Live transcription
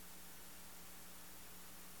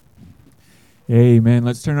Amen.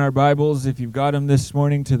 Let's turn our Bibles, if you've got them this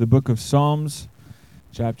morning, to the book of Psalms,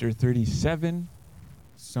 chapter 37.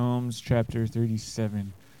 Psalms chapter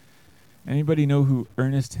 37. Anybody know who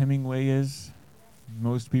Ernest Hemingway is?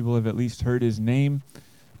 Most people have at least heard his name.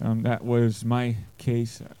 That was my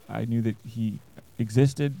case. I knew that he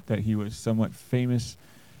existed, that he was somewhat famous.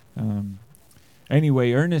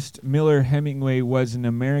 Anyway, Ernest Miller Hemingway was an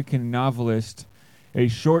American novelist, a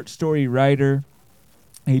short story writer,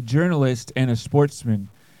 a journalist, and a sportsman.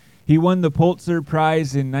 He won the Pulitzer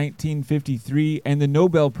Prize in 1953 and the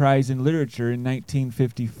Nobel Prize in Literature in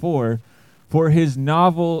 1954 for his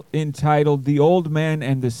novel entitled The Old Man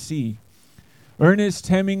and the Sea. Ernest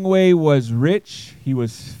Hemingway was rich, he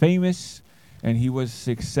was famous, and he was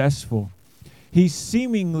successful. He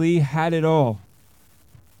seemingly had it all.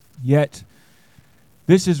 Yet,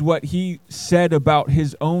 this is what he said about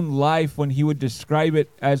his own life when he would describe it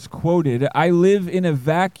as quoted, "I live in a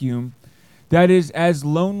vacuum that is as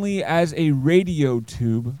lonely as a radio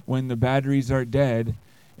tube when the batteries are dead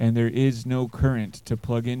and there is no current to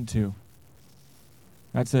plug into."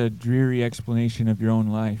 That's a dreary explanation of your own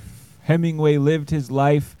life. Hemingway lived his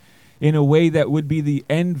life in a way that would be the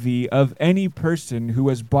envy of any person who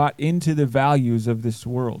was bought into the values of this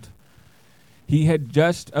world. He had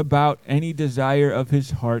just about any desire of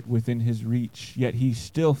his heart within his reach, yet he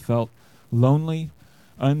still felt lonely,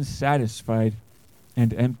 unsatisfied,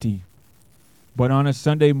 and empty. But on a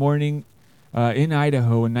Sunday morning in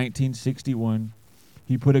Idaho in 1961,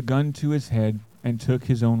 he put a gun to his head and took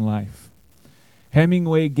his own life.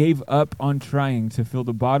 Hemingway gave up on trying to fill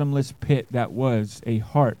the bottomless pit that was a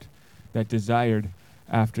heart that desired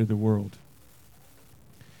after the world.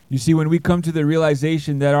 You see, when we come to the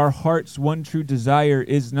realization that our heart's one true desire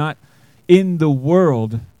is not in the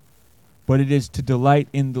world, but it is to delight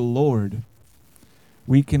in the Lord,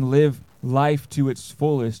 we can live life to its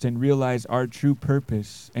fullest and realize our true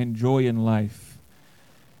purpose and joy in life.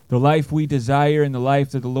 The life we desire and the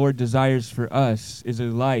life that the Lord desires for us is a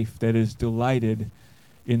life that is delighted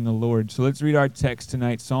in the Lord. So let's read our text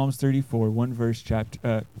tonight, Psalms 34,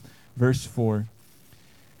 verse 4.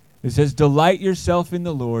 It says, "Delight yourself in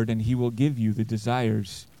the Lord, and he will give you the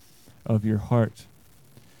desires of your heart."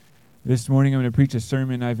 This morning I'm going to preach a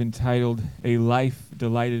sermon I've entitled, "A Life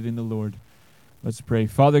Delighted in the Lord." Let's pray.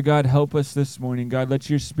 Father God, help us this morning. God, let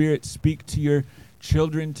your Spirit speak to your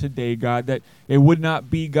children today, God, that it would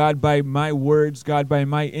not be, God, by my words, God, by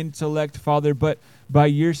my intellect, Father, but by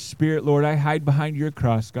your Spirit, Lord. I hide behind your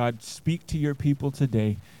cross, God. Speak to your people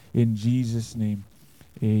today. In Jesus' name,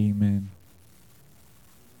 amen.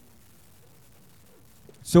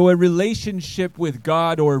 So a relationship with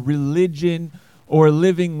God or religion or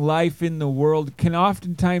living life in the world can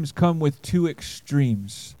oftentimes come with two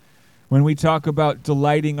extremes. When we talk about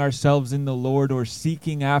delighting ourselves in the Lord or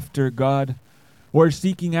seeking after God or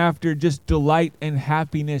seeking after just delight and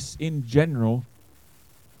happiness in general,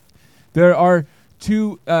 there are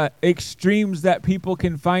two extremes that people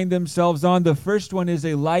can find themselves on. The first one is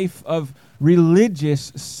a life of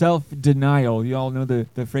religious self-denial. You all know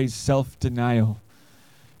the phrase self-denial.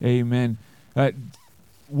 Amen.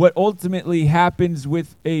 What ultimately happens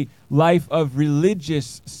with a life of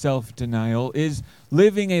religious self-denial is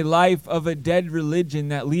living a life of a dead religion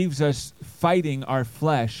that leaves us fighting our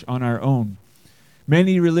flesh on our own.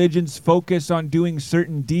 Many religions focus on doing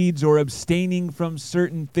certain deeds or abstaining from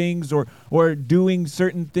certain things or doing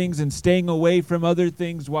certain things and staying away from other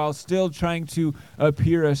things while still trying to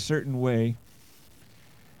appear a certain way.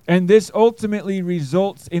 And this ultimately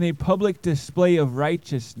results in a public display of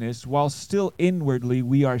righteousness while still inwardly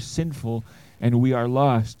we are sinful and we are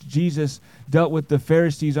lost. Jesus dealt with the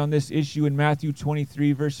Pharisees on this issue in Matthew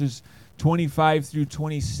 23, verses 25 through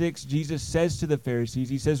 26. Jesus says to the Pharisees,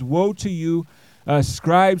 he says, "Woe to you,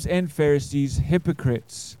 scribes and Pharisees,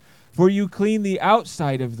 hypocrites! For you clean the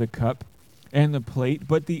outside of the cup and the plate,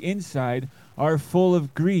 but the inside are full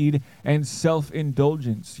of greed and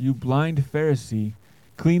self-indulgence. You blind Pharisee!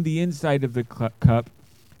 Clean the inside of the cup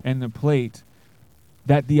and the plate,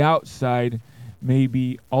 that the outside may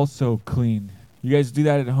be also clean." You guys do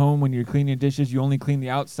that at home when you're cleaning dishes? You only clean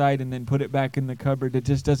the outside and then put it back in the cupboard. It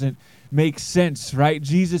just doesn't make sense, right?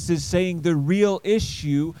 Jesus is saying the real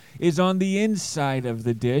issue is on the inside of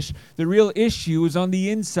the dish. The real issue is on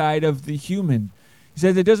the inside of the human. He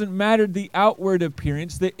says it doesn't matter the outward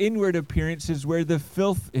appearance. The inward appearance is where the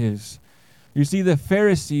filth is. You see, the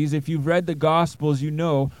Pharisees, if you've read the Gospels, you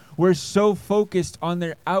know, were so focused on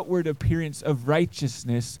their outward appearance of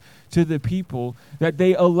righteousness to the people that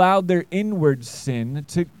they allowed their inward sin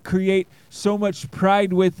to create so much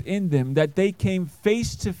pride within them that they came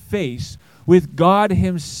face to face with God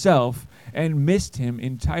himself and missed him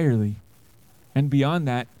entirely. And beyond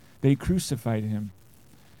that, they crucified him.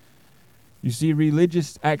 You see,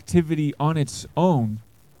 religious activity on its own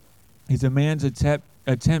is a man's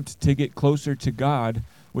attempt to get closer to God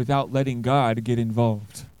without letting God get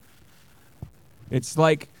involved. It's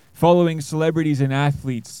like following celebrities and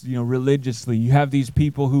athletes, religiously. You have these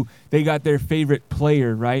people who, they got their favorite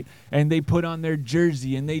player, right? And they put on their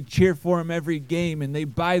jersey and they cheer for him every game and they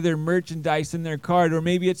buy their merchandise in their card. Or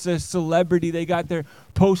maybe it's a celebrity. They got their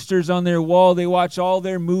posters on their wall. They watch all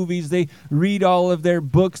their movies. They read all of their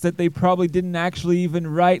books that they probably didn't actually even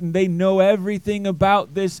write. And they know everything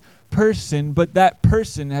about this person, but that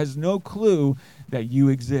person has no clue that you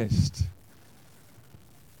exist.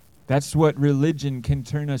 That's what religion can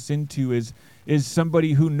turn us into, is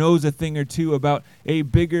somebody who knows a thing or two about a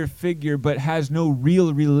bigger figure but has no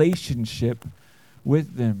real relationship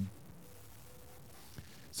with them.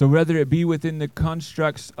 So whether it be within the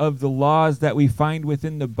constructs of the laws that we find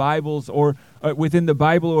within the Bibles or within the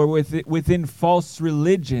Bible or within false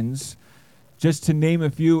religions, just to name a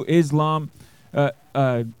few: Islam,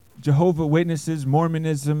 Jehovah's Witnesses,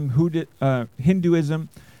 Mormonism, Hinduism,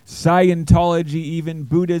 Scientology, even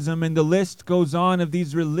Buddhism, and the list goes on of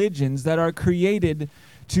these religions that are created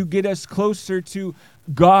to get us closer to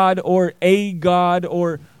God or a God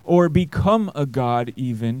or become a God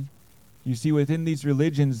even. You see, within these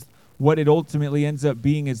religions, what it ultimately ends up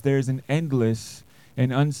being is there's an endless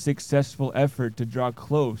and unsuccessful effort to draw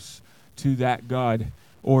close to that God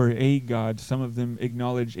or a God. Some of them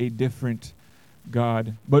acknowledge a different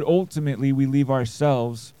God. But ultimately, we leave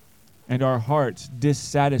ourselves and our hearts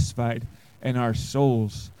dissatisfied and our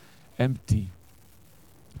souls empty.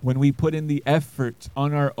 When we put in the effort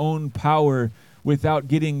on our own power without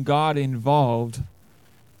getting God involved,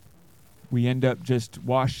 we end up just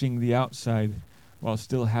washing the outside while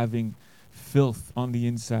still having filth on the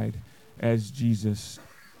inside, as Jesus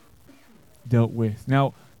dealt with.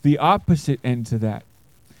 Now, the opposite end to that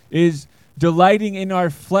is delighting in our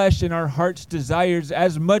flesh and our heart's desires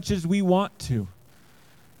as much as we want to,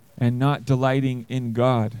 and not delighting in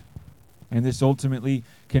God. And this ultimately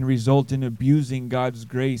can result in abusing God's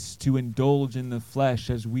grace to indulge in the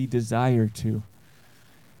flesh as we desire to.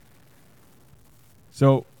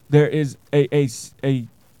 So there is a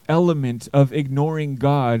element of ignoring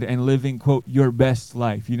God and living, quote, your best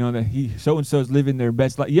life. You know, that so-and-so is living their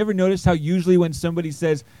best life. You ever notice how usually when somebody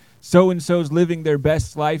says so-and-so's living their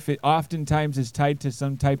best life, it oftentimes is tied to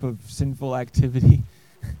some type of sinful activity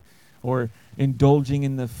or indulging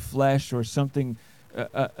in the flesh or something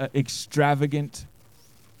extravagant?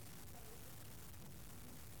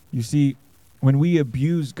 You see, when we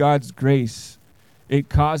abuse God's grace, it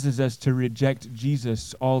causes us to reject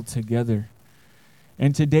Jesus altogether.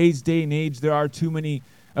 In today's day and age, there are too many,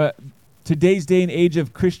 today's day and age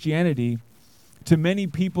of Christianity, to many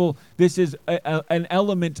people, this is an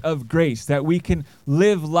element of grace, that we can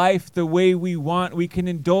live life the way we want. We can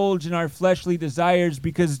indulge in our fleshly desires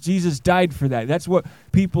because Jesus died for that. That's what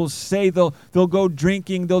people say. They'll go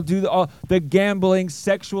drinking. They'll do the gambling,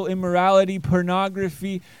 sexual immorality,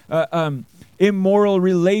 pornography, immoral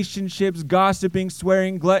relationships, gossiping,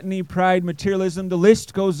 swearing, gluttony, pride, materialism. The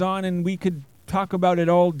list goes on, and we could talk about it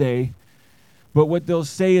all day. But what they'll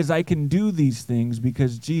say is, I can do these things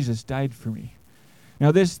because Jesus died for me.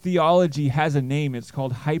 Now, this theology has a name. It's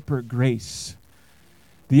called hyper grace.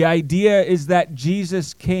 The idea is that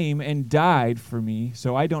Jesus came and died for me,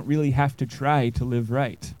 so I don't really have to try to live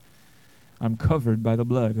right. I'm covered by the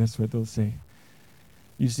blood. That's what they'll say.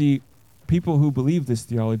 You see, people who believe this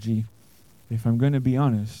theology, if I'm going to be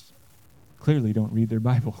honest, clearly don't read their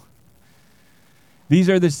Bible. These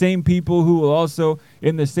are the same people who will also,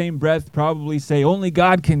 in the same breath, probably say, only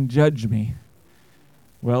God can judge me.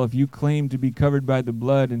 Well, if you claim to be covered by the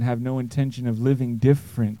blood and have no intention of living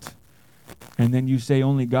different, and then you say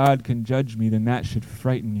only God can judge me, then that should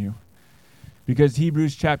frighten you. Because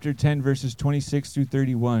Hebrews chapter 10, verses 26 through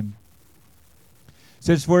 31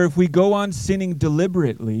 says, for if we go on sinning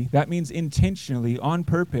deliberately, that means intentionally, on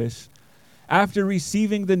purpose, after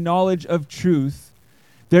receiving the knowledge of truth,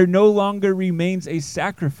 there no longer remains a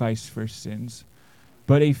sacrifice for sins,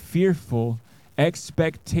 but a fearful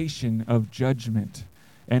expectation of judgment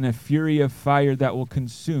and a fury of fire that will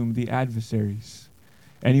consume the adversaries.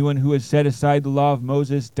 Anyone who has set aside the law of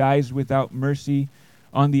Moses dies without mercy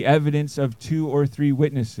on the evidence of 2 or 3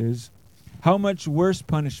 witnesses. How much worse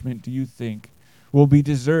punishment do you think will be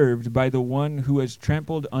deserved by the one who has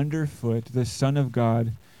trampled underfoot the Son of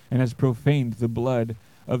God and has profaned the blood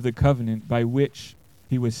of the covenant by which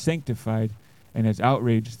he was sanctified and has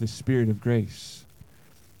outraged the Spirit of grace?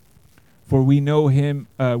 For we know him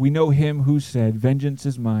who said, vengeance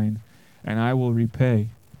is mine, and I will repay.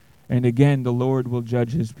 And again, the Lord will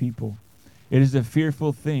judge his people. It is a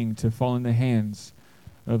fearful thing to fall in the hands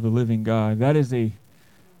of the living God. That is a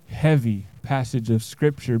heavy passage of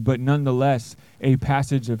Scripture, but nonetheless a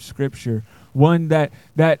passage of Scripture. One that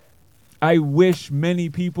I wish many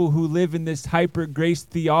people who live in this hyper-grace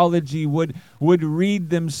theology would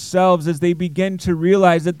read themselves as they begin to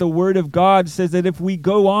realize that the Word of God says that if we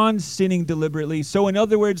go on sinning deliberately, so in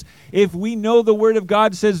other words, if we know the Word of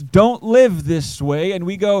God says don't live this way, and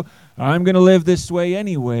we go, I'm going to live this way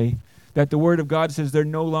anyway, that the Word of God says there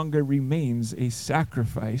no longer remains a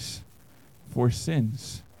sacrifice for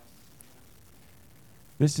sins.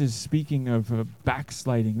 This is speaking of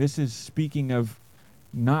backsliding. This is speaking of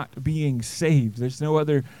not being saved. There's no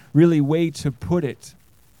other really way to put it.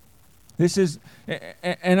 This is,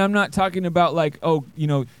 and I'm not talking about like, oh,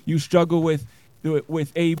 you struggle with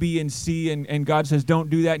A, B, and C, and God says don't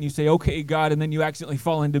do that, and you say, okay, God, and then you accidentally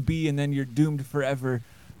fall into B, and then you're doomed forever.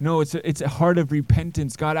 No, it's a heart of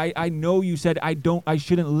repentance. God, I know you said I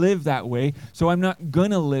shouldn't live that way, so I'm not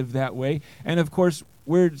gonna live that way. And of course,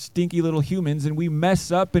 we're stinky little humans, and we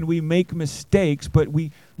mess up and we make mistakes, but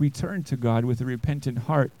we return to God with a repentant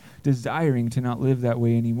heart, desiring to not live that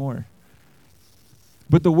way anymore.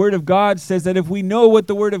 But the Word of God says that if we know what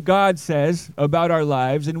the Word of God says about our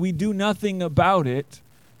lives and we do nothing about it,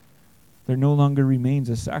 there no longer remains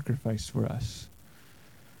a sacrifice for us.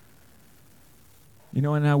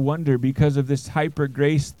 And I wonder, because of this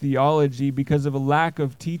hyper-grace theology, because of a lack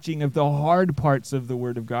of teaching of the hard parts of the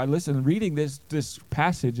Word of God. Listen, reading this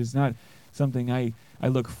passage is not something I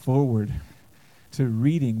look forward to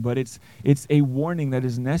reading, but it's a warning that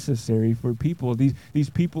is necessary for people. These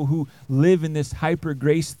people who live in this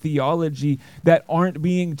hyper-grace theology that aren't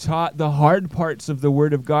being taught the hard parts of the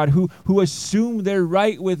Word of God, who assume they're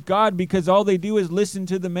right with God because all they do is listen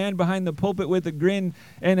to the man behind the pulpit with a grin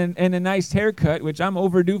and a nice haircut, which I'm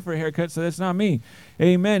overdue for a haircut, so that's not me.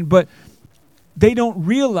 Amen. But they don't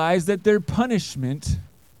realize that their punishment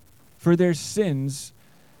for their sins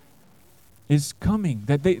is coming,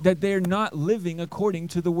 that they're not living according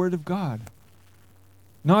to the Word of God.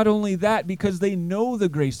 Not only that, because they know the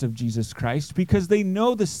grace of Jesus Christ, because they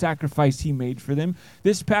know the sacrifice he made for them,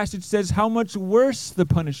 this passage says how much worse the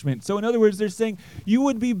punishment. So in other words, they're saying you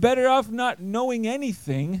would be better off not knowing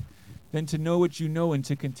anything than to know what you know and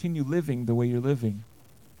to continue living the way you're living.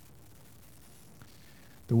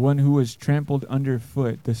 The one who was trampled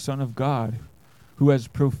underfoot, the Son of God, who has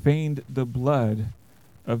profaned the blood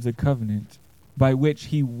of the covenant by which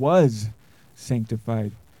he was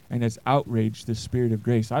sanctified and has outraged the Spirit of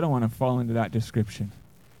grace. I don't want to fall into that description.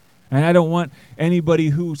 And I don't want anybody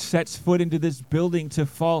who sets foot into this building to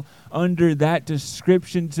fall under that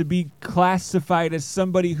description, to be classified as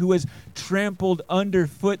somebody who has trampled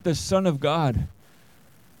underfoot the Son of God.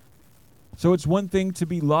 So it's one thing to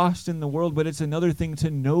be lost in the world, but it's another thing to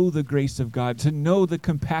know the grace of God, to know the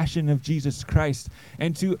compassion of Jesus Christ,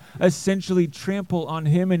 and to essentially trample on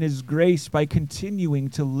him and his grace by continuing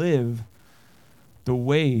to live the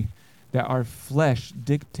way that our flesh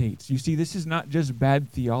dictates. You see, this is not just bad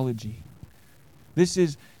theology. This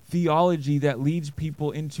is theology that leads people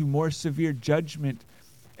into more severe judgment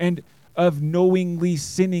and of knowingly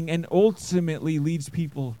sinning, and ultimately leads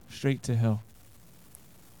people straight to hell.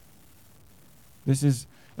 This is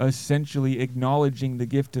essentially acknowledging the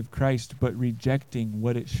gift of Christ, but rejecting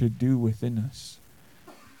what it should do within us.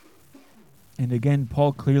 And again,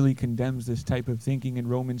 Paul clearly condemns this type of thinking in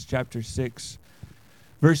Romans chapter 6.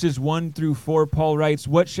 Verses 1 through 4, Paul writes,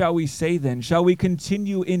 "What shall we say then? Shall we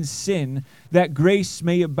continue in sin that grace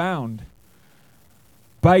may abound?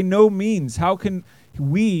 By no means. How can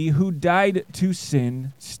we who died to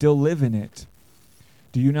sin still live in it?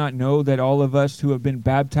 Do you not know that all of us who have been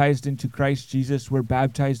baptized into Christ Jesus were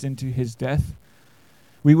baptized into his death?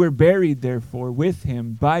 We were buried, therefore, with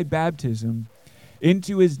him by baptism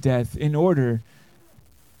into his death, in order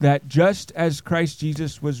that just as Christ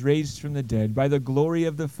Jesus was raised from the dead by the glory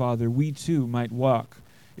of the Father, we too might walk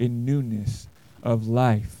in newness of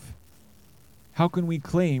life." How can we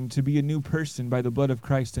claim to be a new person by the blood of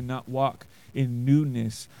Christ and not walk in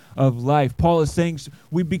newness of life? Paul is saying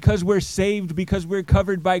because we're saved, because we're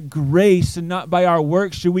covered by grace and not by our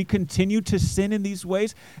works, should we continue to sin in these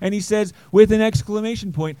ways? And he says with an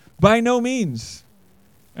exclamation point, by no means.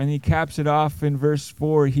 And he caps it off in verse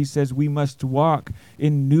 4. He says we must walk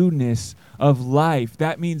in newness of life.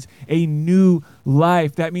 That means a new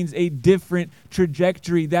life. That means a different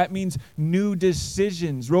trajectory. That means new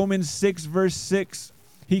decisions. Romans 6 verse 6,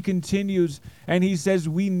 he continues and he says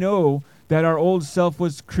we know that our old self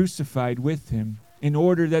was crucified with him in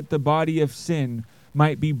order that the body of sin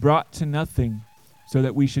might be brought to nothing, so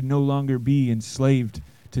that we should no longer be enslaved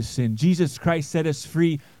to sin. Jesus Christ set us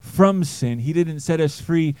free from sin. He didn't set us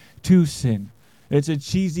free to sin. It's a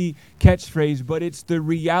cheesy catchphrase, but it's the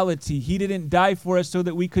reality. He didn't die for us so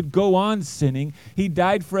that we could go on sinning. He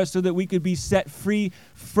died for us so that we could be set free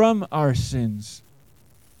from our sins.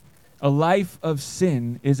 A life of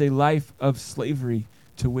sin is a life of slavery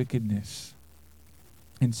to wickedness.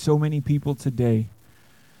 And so many people today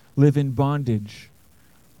live in bondage,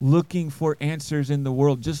 looking for answers in the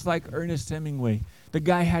world, just like Ernest Hemingway. The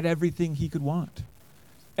guy had everything he could want.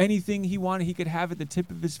 Anything he wanted, he could have at the tip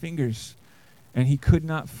of his fingers. And he could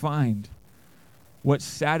not find what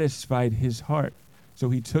satisfied his heart, so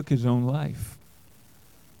he took his own life.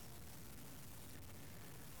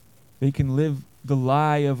 They can live the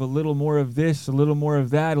lie of a little more of this, a little more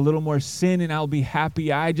of that, a little more sin, and I'll be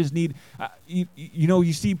happy. I just need,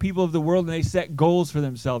 you see people of the world and they set goals for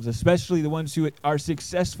themselves, especially the ones who are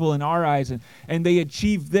successful in our eyes, and they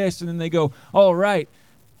achieve this, and then they go, all right,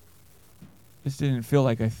 this didn't feel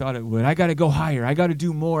like I thought it would. I got to go higher. I got to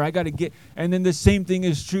do more. I got to get... And then the same thing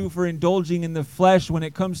is true for indulging in the flesh when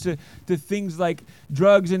it comes to things like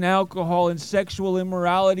drugs and alcohol and sexual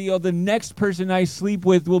immorality. Oh, the next person I sleep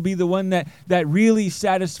with will be the one that really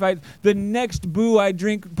satisfies. The next booze I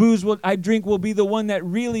drink will be the one that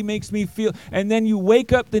really makes me feel... And then you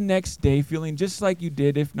wake up the next day feeling just like you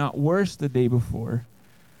did, if not worse, the day before.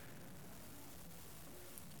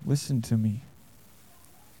 Listen to me.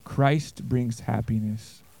 Christ brings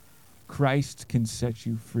happiness. Christ can set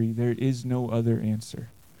you free. There is no other answer.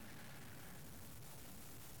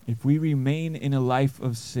 If we remain in a life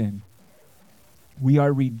of sin, we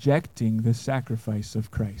are rejecting the sacrifice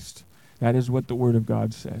of Christ. That is what the Word of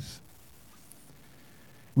God says.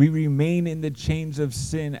 We remain in the chains of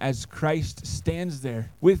sin as Christ stands there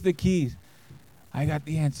with the keys. I got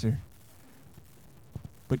the answer.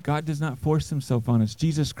 But God does not force himself on us.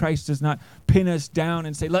 Jesus Christ does not pin us down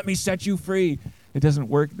and say, let me set you free. It doesn't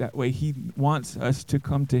work that way. He wants us to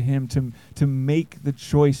come to him, to make the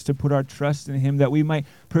choice, to put our trust in him, that we might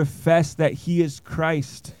profess that he is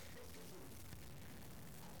Christ.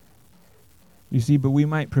 You see, but we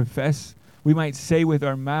might say with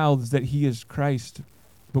our mouths that he is Christ,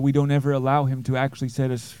 but we don't ever allow him to actually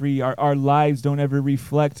set us free. Our lives don't ever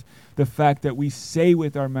reflect the fact that we say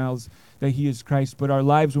with our mouths that he is Christ, but our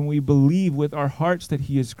lives, when we believe with our hearts that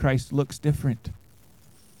he is Christ, looks different.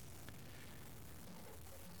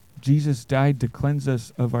 Jesus died to cleanse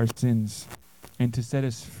us of our sins and to set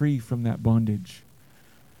us free from that bondage.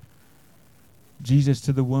 Jesus,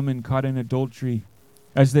 to the woman caught in adultery,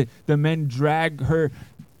 as the men drag her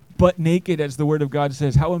butt naked, as the Word of God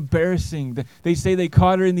says. How embarrassing. They say they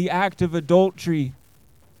caught her in the act of adultery.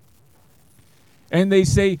 And they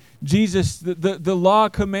say, Jesus, the law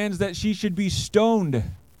commands that she should be stoned.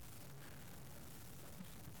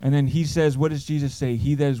 And then he says, what does Jesus say?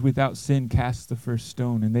 He that is without sin casts the first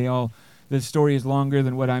stone. And the story is longer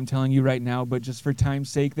than what I'm telling you right now, but just for time's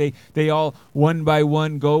sake, they all one by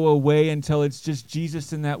one go away until it's just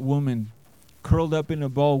Jesus and that woman curled up in a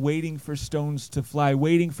ball, waiting for stones to fly,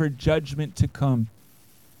 waiting for judgment to come.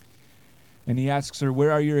 And he asks her,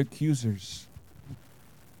 where are your accusers?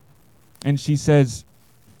 And she says,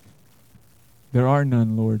 there are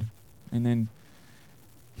none, Lord. And then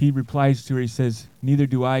he replies to her, he says, neither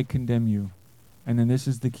do I condemn you. And then this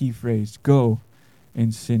is the key phrase, go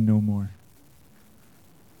and sin no more.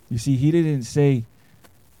 You see, he didn't say,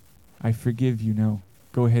 I forgive you. No,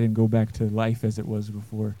 go ahead and go back to life as it was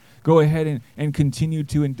before. Go ahead and continue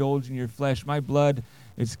to indulge in your flesh. My blood,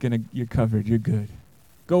 you're covered, you're good.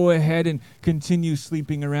 Go ahead and continue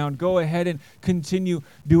sleeping around. Go ahead and continue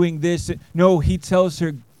doing this. No, he tells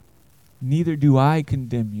her, neither do I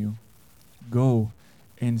condemn you. Go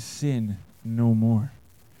and sin no more.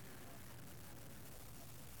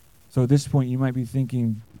 So at this point, you might be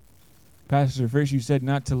thinking, Pastor, first you said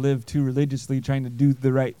not to live too religiously, trying to do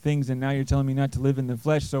the right things, and now you're telling me not to live in the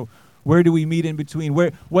flesh. So where do we meet in between?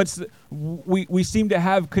 We seem to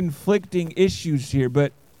have conflicting issues here,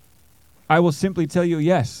 but I will simply tell you,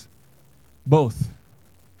 yes, both.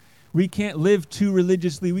 We can't live too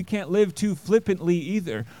religiously. We can't live too flippantly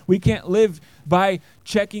either. We can't live by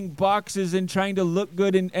checking boxes and trying to look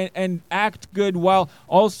good and act good while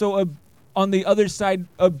also on the other side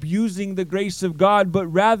abusing the grace of God. But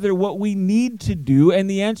rather what we need to do, and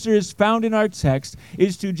the answer is found in our text,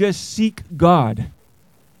 is to just seek God.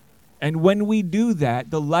 And when we do that,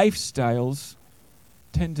 the lifestyles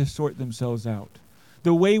tend to sort themselves out.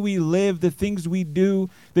 The way we live, the things we do,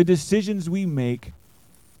 the decisions we make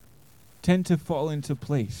tend to fall into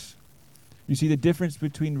place. You see, the difference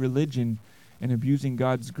between religion and abusing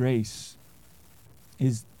God's grace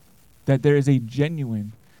is that there is a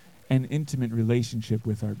genuine an intimate relationship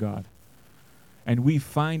with our God. And we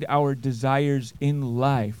find our desires in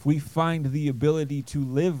life. We find the ability to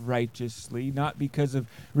live righteously, not because of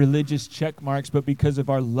religious check marks, but because of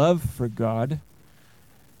our love for God.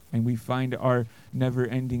 And we find our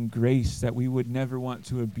never-ending grace that we would never want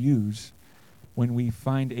to abuse when we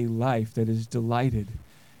find a life that is delighted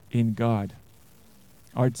in God.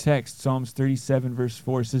 Our text, Psalms 37, verse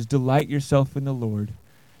 4, says, "Delight yourself in the Lord,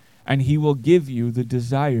 and he will give you the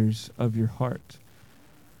desires of your heart."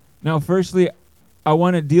 Now, firstly, I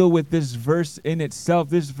want to deal with this verse in itself.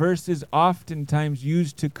 This verse is oftentimes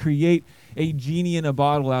used to create a genie in a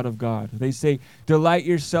bottle out of God. They say, delight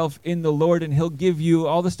yourself in the Lord and he'll give you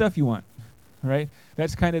all the stuff you want, right?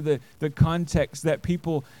 That's kind of the context that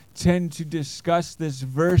people tend to discuss this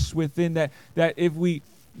verse within, that if we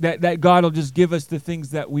that God will just give us the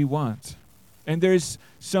things that we want. And there's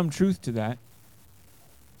some truth to that.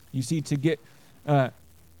 You see, to get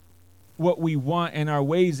what we want and our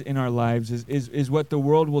ways in our lives is what the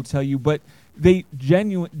world will tell you, but they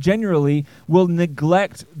generally will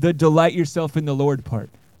neglect the delight yourself in the Lord part.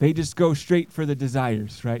 They just go straight for the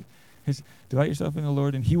desires, right? It's, delight yourself in the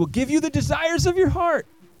Lord and he will give you the desires of your heart.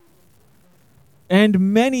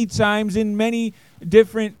 And many times in many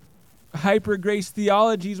different hyper grace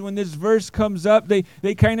theologies, when this verse comes up,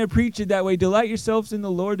 they kind of preach it that way. Delight yourselves in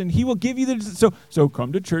the Lord and he will give you the so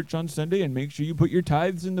come to church on Sunday and make sure you put your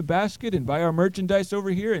tithes in the basket and buy our merchandise over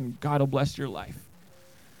here and God will bless your life.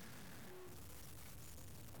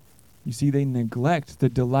 You see, they neglect the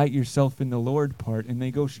delight yourself in the Lord part and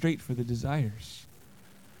they go straight for the desires.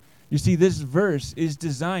 You see, this verse is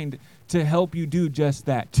designed to help you do just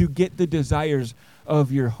that, to get the desires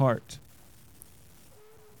of your heart.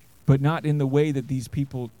 But not in the way that these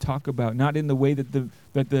people talk about, not in the way that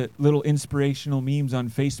the little inspirational memes on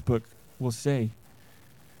Facebook will say.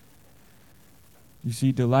 You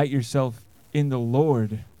see, delight yourself in the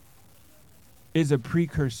Lord is a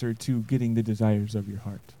precursor to getting the desires of your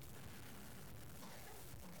heart.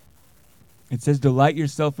 It says, delight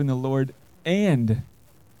yourself in the Lord and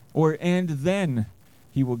then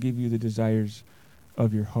he will give you the desires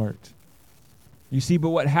of your heart. You see, but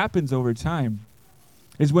what happens over time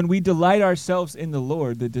is when we delight ourselves in the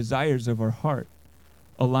Lord, the desires of our heart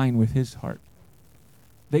align with his heart.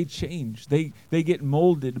 They change. They get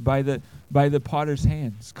molded by the potter's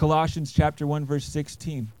hands. Colossians chapter 1, verse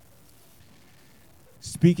 16.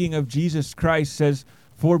 Speaking of Jesus Christ, says,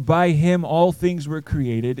 "For by him all things were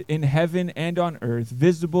created, in heaven and on earth,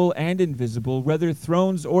 visible and invisible, whether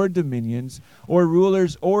thrones or dominions, or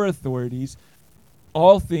rulers or authorities.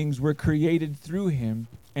 All things were created through him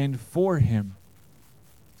and for him."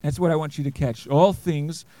 That's what I want you to catch. All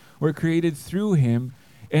things were created through him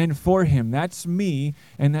and for him. That's me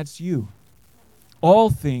and that's you. All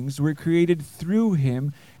things were created through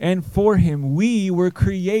him and for him. We were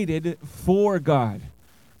created for God.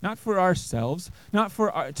 Not for ourselves, not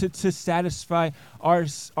for to satisfy our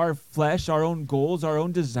flesh, our own goals, our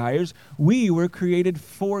own desires. We were created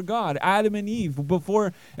for God. Adam and Eve,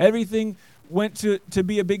 before everything went to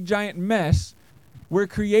be a big giant mess, we're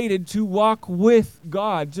created to walk with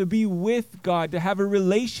God, to be with God, to have a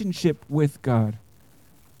relationship with God.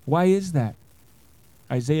 Why is that?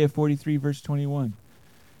 Isaiah 43, verse 21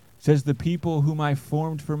 says, "The people whom I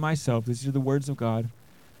formed for myself," these are the words of God,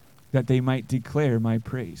 "that they might declare my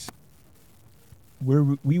praise."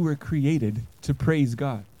 We were created to praise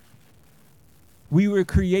God. We were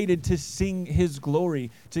created to sing his glory,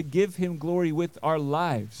 to give him glory with our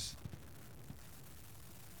lives.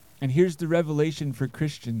 And here's the revelation for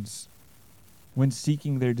Christians when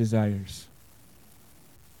seeking their desires.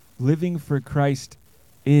 Living for Christ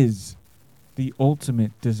is the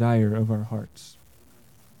ultimate desire of our hearts.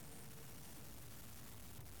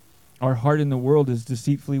 Our heart in the world is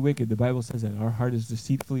deceitfully wicked. The Bible says that. Our heart is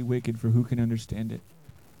deceitfully wicked, for who can understand it?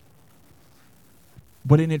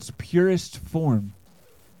 But in its purest form,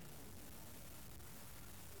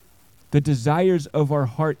 the desires of our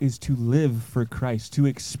heart is to live for Christ, to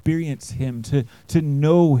experience him, to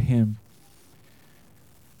know him.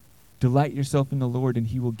 Delight yourself in the Lord and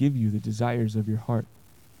he will give you the desires of your heart.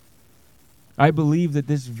 I believe that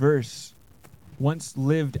this verse, once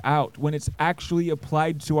lived out, when it's actually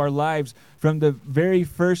applied to our lives from the very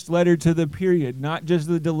first letter to the period, not just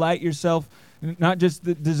the delight yourself, not just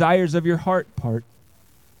the desires of your heart part,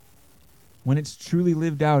 when it's truly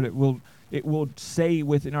lived out, it will say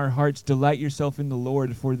within our hearts, delight yourself in the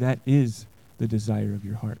Lord, for that is the desire of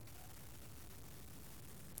your heart.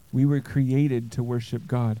 We were created to worship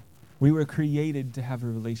God. We were created to have a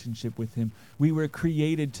relationship with him. We were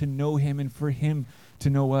created to know him and for him to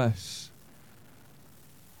know us.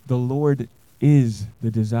 The Lord is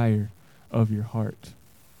the desire of your heart.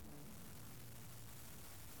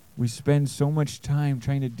 We spend so much time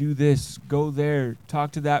trying to do this, go there,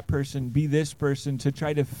 talk to that person, be this person, to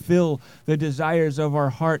try to fill the desires of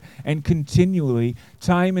our heart, and continually,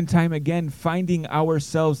 time and time again, finding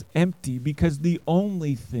ourselves empty, because the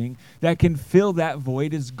only thing that can fill that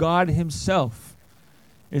void is God himself.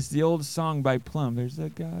 It's the old song by Plum. There's a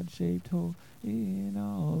God-shaped hole in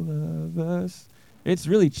all of us. It's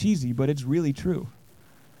really cheesy, but it's really true.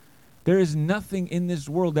 There is nothing in this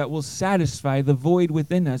world that will satisfy the void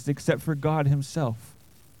within us except for God himself.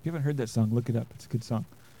 If you haven't heard that song, look it up. It's a good song.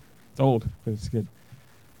 It's old, but it's good.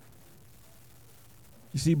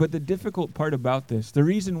 You see, but the difficult part about this, the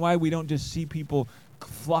reason why we don't just see people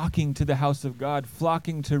flocking to the house of God,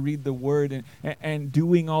 flocking to read the word and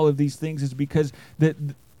doing all of these things, is because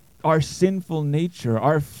our sinful nature,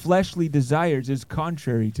 our fleshly desires, is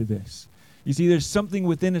contrary to this. You see, there's something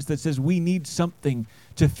within us that says we need something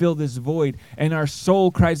to fill this void. And our soul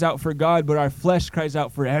cries out for God, but our flesh cries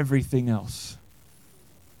out for everything else.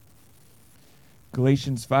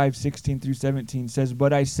 Galatians 5:16-17 says,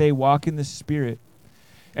 "But I say, walk in the Spirit,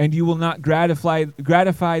 and you will not gratify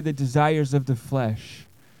the desires of the flesh.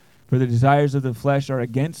 For the desires of the flesh are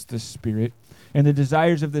against the Spirit, and the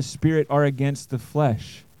desires of the Spirit are against the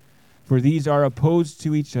flesh. For these are opposed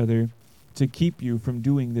to each other to keep you from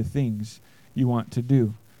doing the things you want to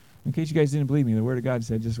do." In case you guys didn't believe me, the Word of God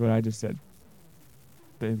said just what I just said.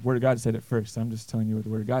 The Word of God said it first. I'm just telling you what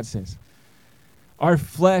the Word of God says. Our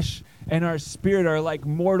flesh and our spirit are like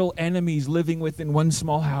mortal enemies living within one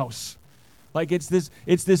small house. Like it's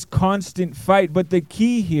this constant fight. But the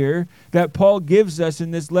key here that Paul gives us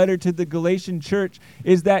in this letter to the Galatian church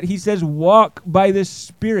is that he says, walk by the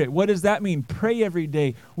Spirit. What does that mean? Pray every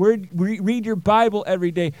day. Read your Bible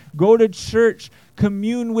every day. Go to church.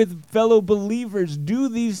 Commune with fellow believers. Do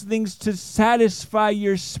these things to satisfy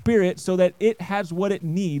your spirit so that it has what it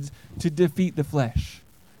needs to defeat the flesh.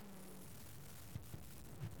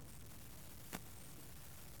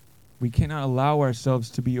 We cannot allow ourselves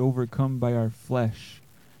to be overcome by our flesh.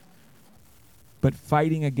 But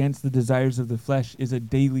fighting against the desires of the flesh is a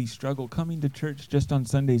daily struggle. Coming to church just on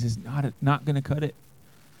Sundays is not going to cut it.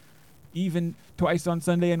 Even twice on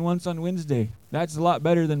Sunday and once on Wednesday. That's a lot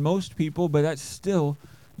better than most people, but that's still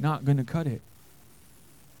not going to cut it.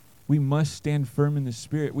 We must stand firm in the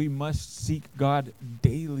Spirit. We must seek God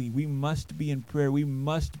daily. We must be in prayer. We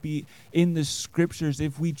must be in the Scriptures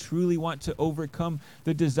if we truly want to overcome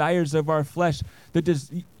the desires of our flesh.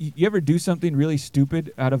 You ever do something really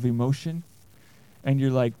stupid out of emotion? And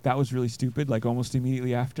you're like, that was really stupid, like almost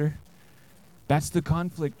immediately after? That's the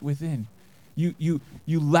conflict within. You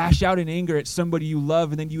lash out in anger at somebody you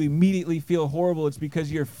love, and then you immediately feel horrible. It's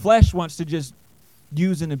because your flesh wants to just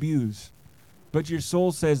use and abuse. But your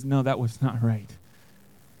soul says, no, that was not right.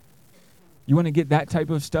 You want to get that type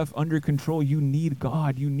of stuff under control, you need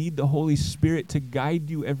God. You need the Holy Spirit to guide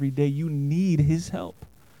you every day. You need His help.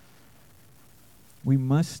 We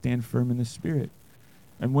must stand firm in the Spirit.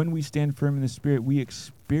 And when we stand firm in the Spirit, we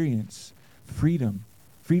experience freedom.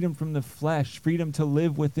 Freedom from the flesh. Freedom to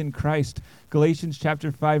live within Christ. Galatians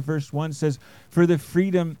chapter 5 verse 1 says, For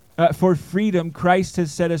freedom Christ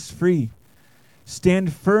has set us free.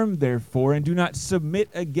 Stand firm, therefore, and do not submit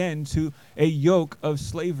again to a yoke of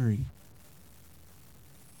slavery.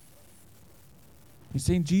 He's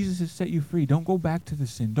saying Jesus has set you free. Don't go back to the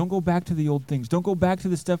sin. Don't go back to the old things. Don't go back to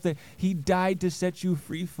the stuff that He died to set you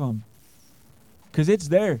free from. Because it's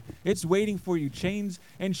there. It's waiting for you. Chains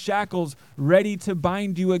and shackles ready to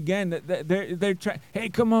bind you again. They're trying, hey,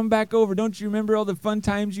 come on back over. Don't you remember all the fun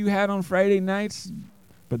times you had on Friday nights?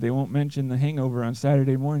 But they won't mention the hangover on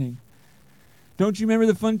Saturday morning. Don't you remember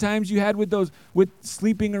the fun times you had with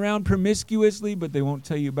sleeping around promiscuously? But they won't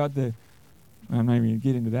tell you about I'm not even going to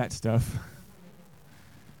get into that stuff.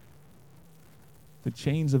 The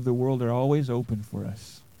chains of the world are always open for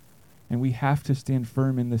us. And we have to stand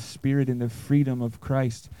firm in the Spirit and the freedom of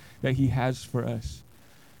Christ that He has for us.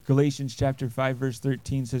 Galatians chapter 5 verse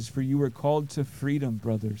 13 says, For you were called to freedom,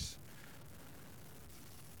 brothers.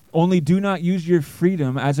 Only do not use your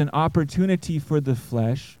freedom as an opportunity for the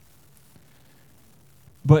flesh,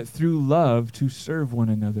 but through love to serve one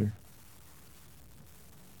another.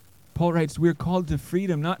 Paul writes, we're called to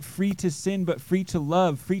freedom, not free to sin, but free to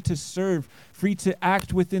love, free to serve, free to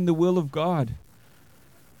act within the will of God.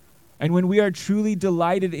 And when we are truly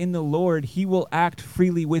delighted in the Lord, He will act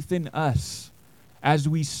freely within us as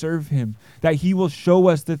we serve Him. That He will show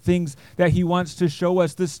us the things that He wants to show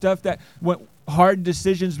us, the stuff that when hard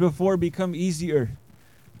decisions before become easier.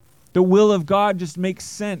 The will of God just makes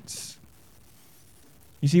sense.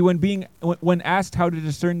 You see, when asked how to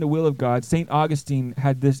discern the will of God, St. Augustine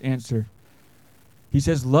had this answer. He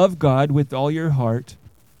says, love God with all your heart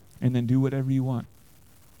and then do whatever you want.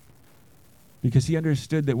 Because he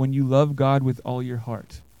understood that when you love God with all your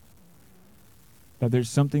heart, that there's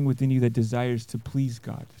something within you that desires to please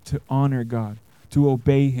God, to honor God, to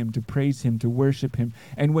obey him, to praise him, to worship him.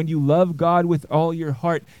 And when you love God with all your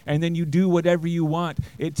heart and then you do whatever you want,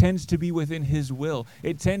 it tends to be within his will.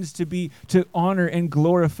 It tends to be to honor and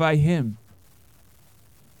glorify him.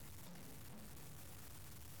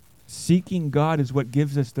 Seeking God is what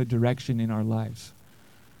gives us the direction in our lives.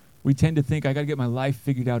 We tend to think, I got to get my life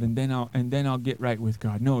figured out and then I'll get right with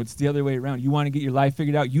God. No, it's the other way around. You want to get your life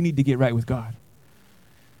figured out, you need to get right with God.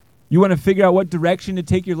 You want to figure out what direction to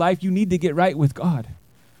take your life, you need to get right with God.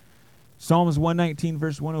 Psalms 119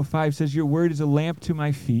 verse 105 says, your word is a lamp to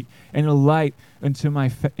my feet and a light into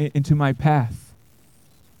my path.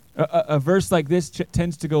 A verse like this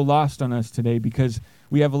tends to go lost on us today because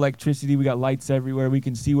we have electricity, we got lights everywhere, we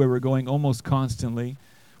can see where we're going almost constantly.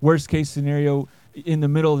 Worst case scenario, in the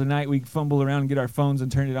middle of the night, we fumble around and get our phones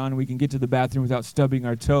and turn it on and we can get to the bathroom without stubbing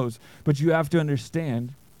our toes. But you have to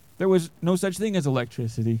understand, there was no such thing as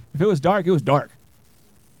electricity. If it was dark, it was dark.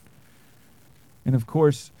 And of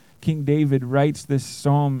course, King David writes this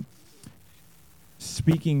psalm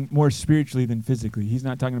speaking more spiritually than physically. He's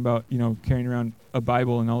not talking about, carrying around a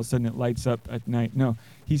Bible and all of a sudden it lights up at night. No,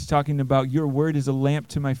 he's talking about your word is a lamp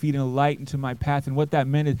to my feet and a light into my path. And what that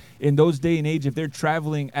meant is, in those day and age, if they're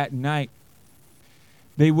traveling at night,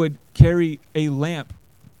 they would carry a lamp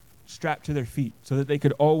strapped to their feet so that they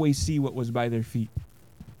could always see what was by their feet.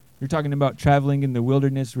 You're talking about traveling in the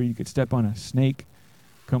wilderness where you could step on a snake,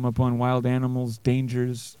 come upon wild animals,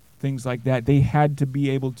 dangers, things like that. They had to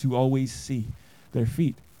be able to always see their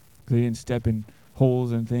feet. They didn't step in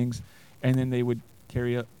holes and things. And then they would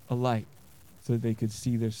carry a light so that they could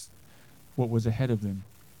see what was ahead of them.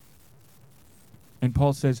 And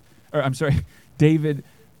David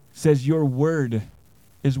says, your word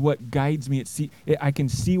is what guides me. I can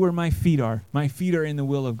see where my feet are. My feet are in the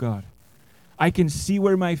will of God. I can see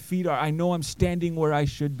where my feet are. I know I'm standing where I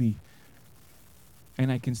should be.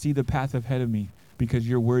 And I can see the path ahead of me because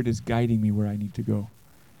your word is guiding me where I need to go.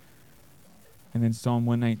 And then Psalm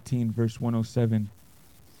 119, verse 107,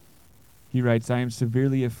 he writes, I am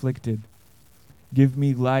severely afflicted. Give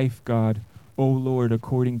me life, God, O Lord,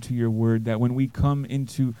 according to your word. That when we come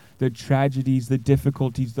into the tragedies, the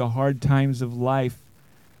difficulties, the hard times of life,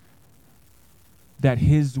 that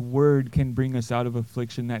his word can bring us out of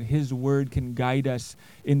affliction, that his word can guide us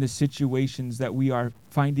in the situations that we are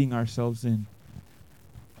finding ourselves in.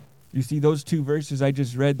 You see, those two verses I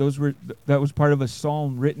just read, that was part of a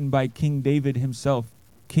psalm written by King David himself,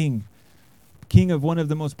 king of one of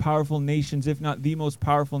the most powerful nations, if not the most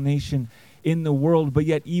powerful nation in the world. But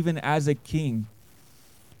yet, even as a king,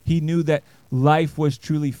 he knew that life was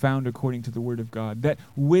truly found according to the word of God, that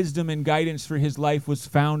wisdom and guidance for his life was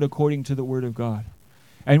found according to the word of God.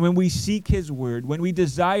 And when we seek his word, when we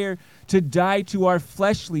desire to die to our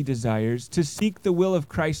fleshly desires, to seek the will of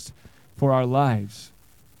Christ for our lives.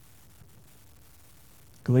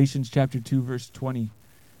 Galatians chapter 2, verse 20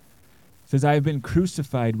 says, I have been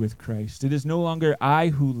crucified with Christ. It is no longer I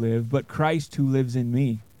who live, but Christ who lives in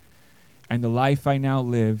me. And the life I now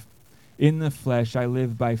live in the flesh, I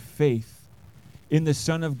live by faith in the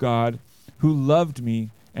Son of God who loved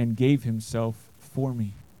me and gave himself for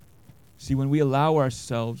me. See, when we allow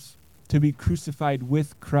ourselves to be crucified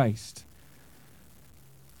with Christ,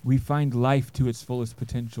 we find life to its fullest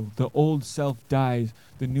potential. The old self dies.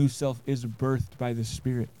 The new self is birthed by the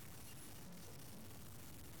Spirit.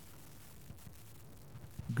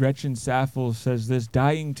 Gretchen Saffel says this,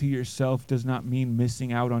 dying to yourself does not mean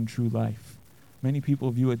missing out on true life. Many people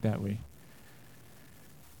view it that way.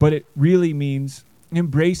 But it really means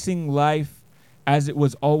embracing life as it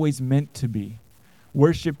was always meant to be,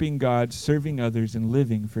 worshiping God, serving others, and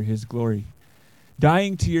living for his glory.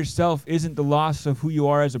 Dying to yourself isn't the loss of who you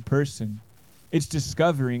are as a person. It's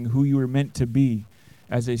discovering who you were meant to be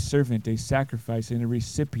as a servant, a sacrifice, and a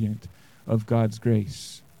recipient of God's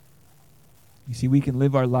grace. You see, we can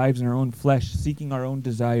live our lives in our own flesh, seeking our own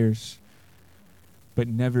desires, but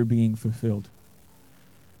never being fulfilled.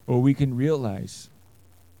 Or we can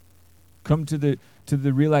come to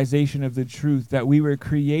the realization of the truth that we were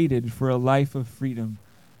created for a life of freedom,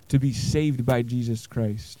 to be saved by Jesus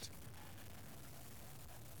Christ.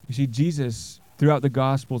 You see, Jesus, throughout the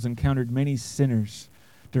Gospels, encountered many sinners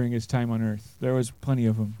during his time on earth. There was plenty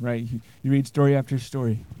of them, right? You read story after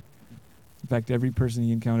story. In fact, every person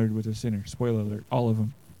he encountered was a sinner. Spoiler alert, all of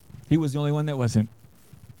them. He was the only one that wasn't.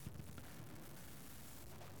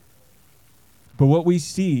 But what we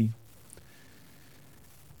see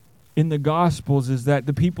in the Gospels is that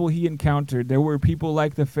the people he encountered, there were people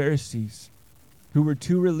like the Pharisees who were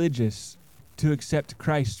too religious to accept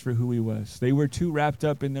Christ for who he was. They were too wrapped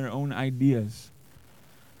up in their own ideas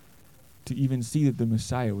to even see that the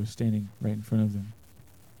Messiah was standing right in front of them.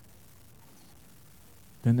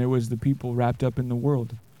 Then there was the people wrapped up in the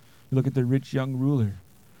world. You look at the rich young ruler.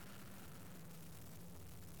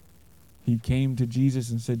 He came to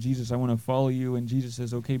Jesus and said, Jesus, I want to follow you. And Jesus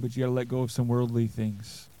says, okay, but you got to let go of some worldly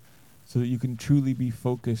things so that you can truly be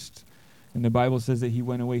focused. And the Bible says that he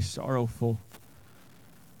went away sorrowful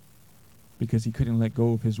because he couldn't let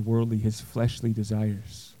go of his worldly, his fleshly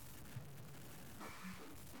desires,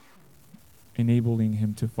 enabling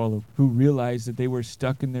him to follow, who realized that they were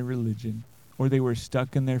stuck in their religion or they were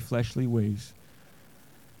stuck in their fleshly ways.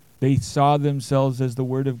 They saw themselves, as the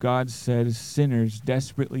Word of God said, as sinners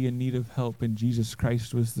desperately in need of help, and Jesus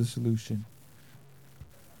Christ was the solution.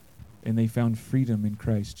 And they found freedom in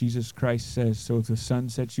Christ. Jesus Christ says, so if the Son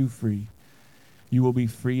sets you free, you will be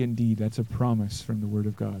free indeed. That's a promise from the Word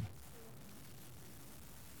of God.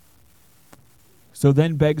 So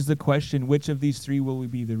then begs the question, which of these three will we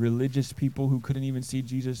be? The religious people who couldn't even see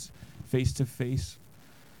Jesus face to face?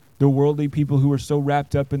 The worldly people who were so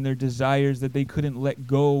wrapped up in their desires that they couldn't let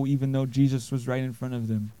go even though Jesus was right in front of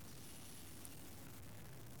them?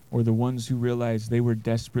 Or the ones who realized they were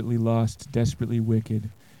desperately lost, desperately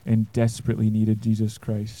wicked, and desperately needed Jesus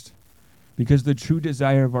Christ? Because the true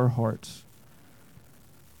desire of our hearts,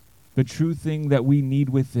 the true thing that we need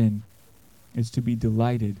within, is to be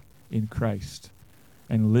delighted in Christ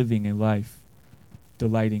and living a life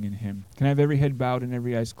delighting in Him. Can I have every head bowed and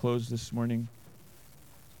every eyes closed this morning?